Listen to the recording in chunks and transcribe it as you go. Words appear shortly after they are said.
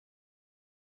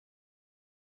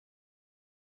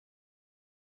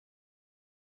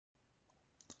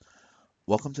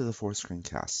Welcome to the fourth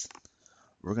screencast.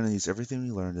 We're going to use everything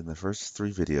we learned in the first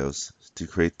three videos to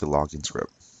create the login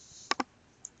script.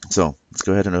 So let's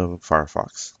go ahead and open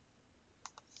Firefox.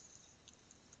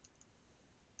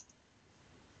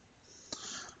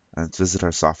 And let's visit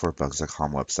our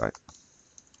softwarebugs.com website.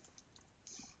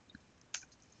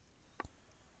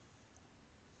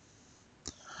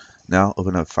 Now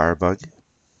open up Firebug.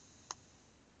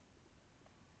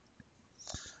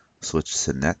 Switch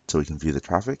to net so we can view the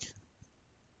traffic.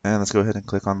 And let's go ahead and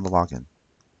click on the login.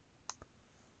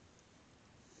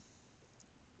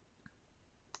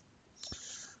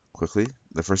 Quickly,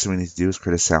 the first thing we need to do is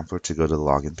create a sampler to go to the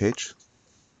login page.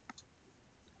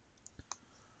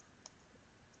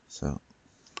 So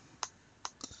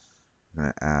I'm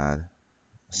going to add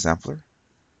a sampler.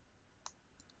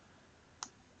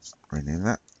 Rename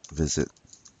that. Visit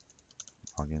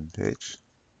login page.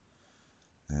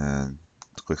 And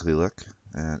quickly look,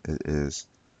 and it is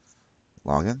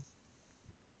login.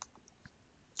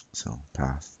 So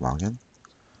path login.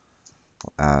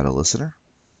 We'll add a listener.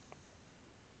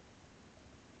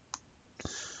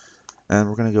 And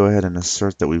we're going to go ahead and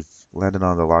assert that we've landed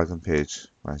on the login page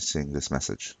by seeing this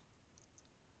message.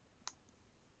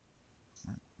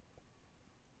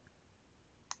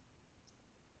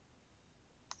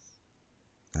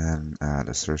 And add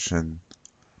assertion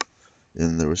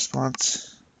in the response.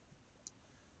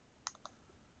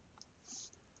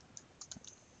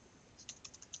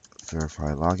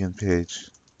 Verify login page.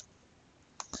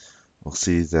 We'll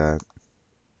see that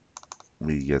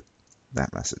we get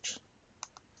that message.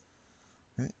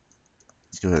 Okay.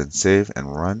 Let's go ahead and save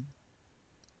and run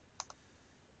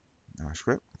our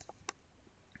script.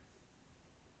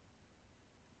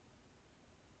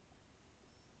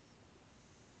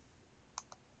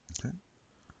 Okay.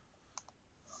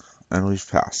 And we've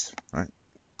passed, right?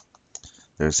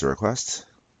 There's the request.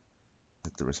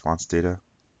 Hit the response data.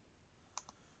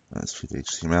 Let's feed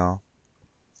HTML.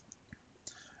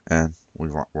 And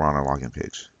we're on our login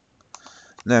page.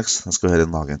 Next, let's go ahead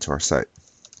and log into our site.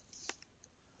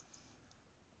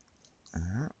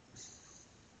 And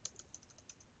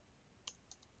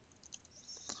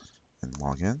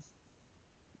log in.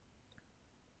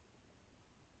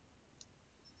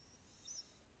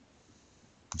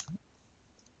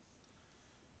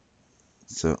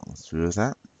 So let's do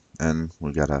that. And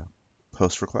we got a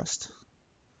post request.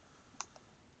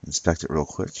 Inspect it real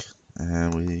quick.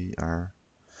 And we are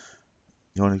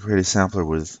going to create a sampler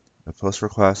with a post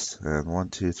request and 1,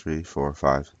 2, 3, 4,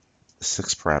 5,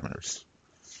 6 parameters.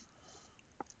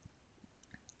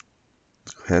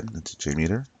 Go ahead into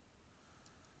JMeter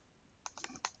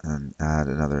and add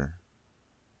another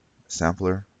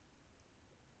sampler.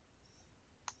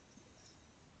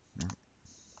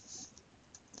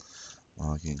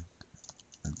 Logging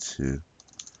into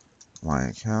my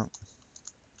account.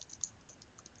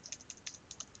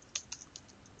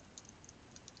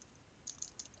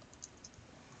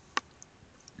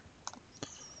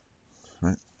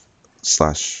 Right.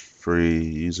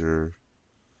 /free user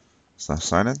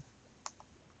 /sign in.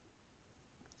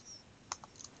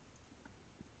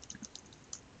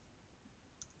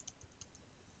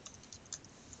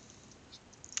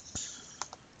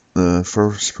 The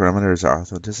first parameter is our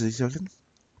authenticity token.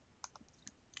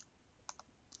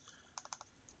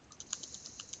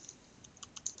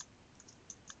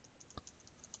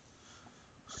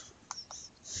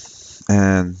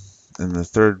 And in the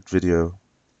third video,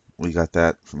 we got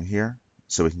that from here.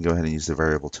 So we can go ahead and use the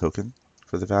variable token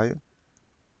for the value.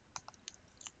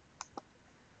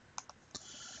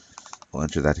 We'll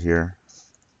enter that here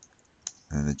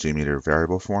in the JMeter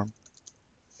variable form.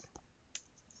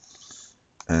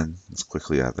 And let's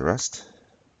quickly add the rest.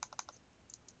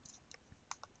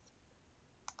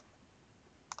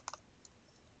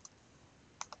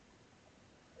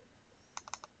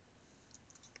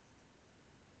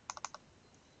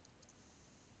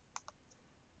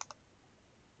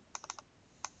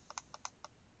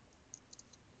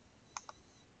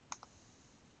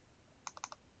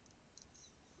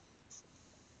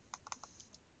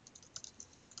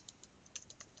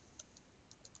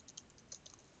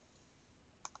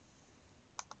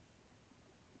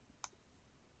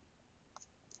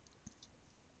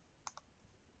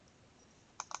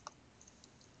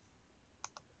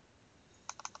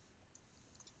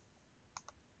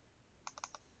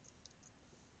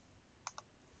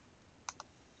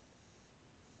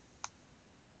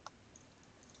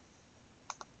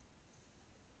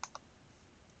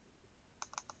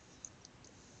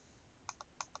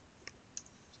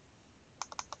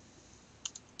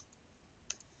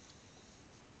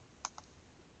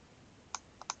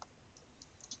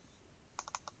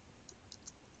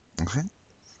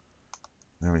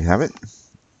 There we have it.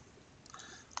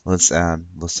 Let's add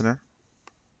listener.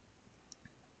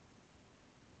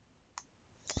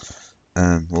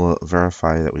 And we'll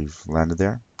verify that we've landed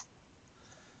there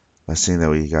by seeing that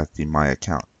we got the My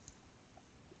Account.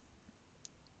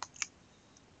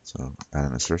 So add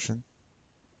an assertion.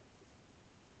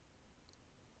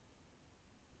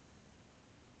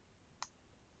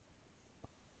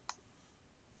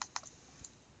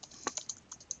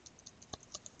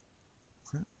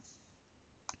 Okay.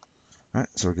 All right,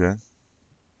 so we're good.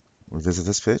 We visit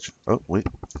this page. Oh, wait,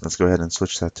 let's go ahead and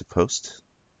switch that to post.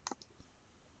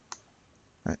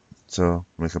 All right, so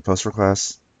make a post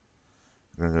request.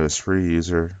 We're going to go to free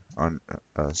user on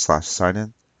slash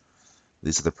sign-in.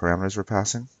 These are the parameters we're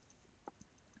passing.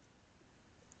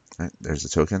 All right, there's the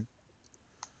token.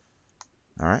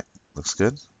 All right, looks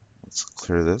good. Let's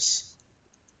clear this.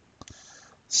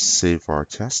 Save our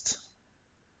test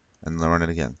and run it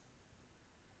again.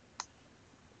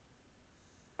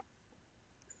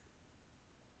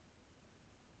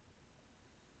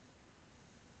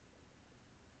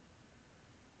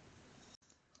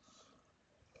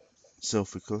 So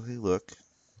if we quickly look,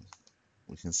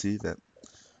 we can see that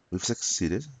we've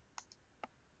succeeded.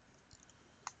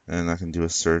 And I can do a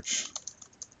search.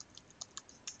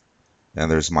 And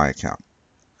there's my account.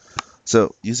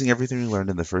 So using everything we learned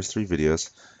in the first 3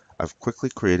 videos, I've quickly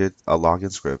created a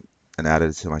login script and added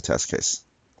it to my test case.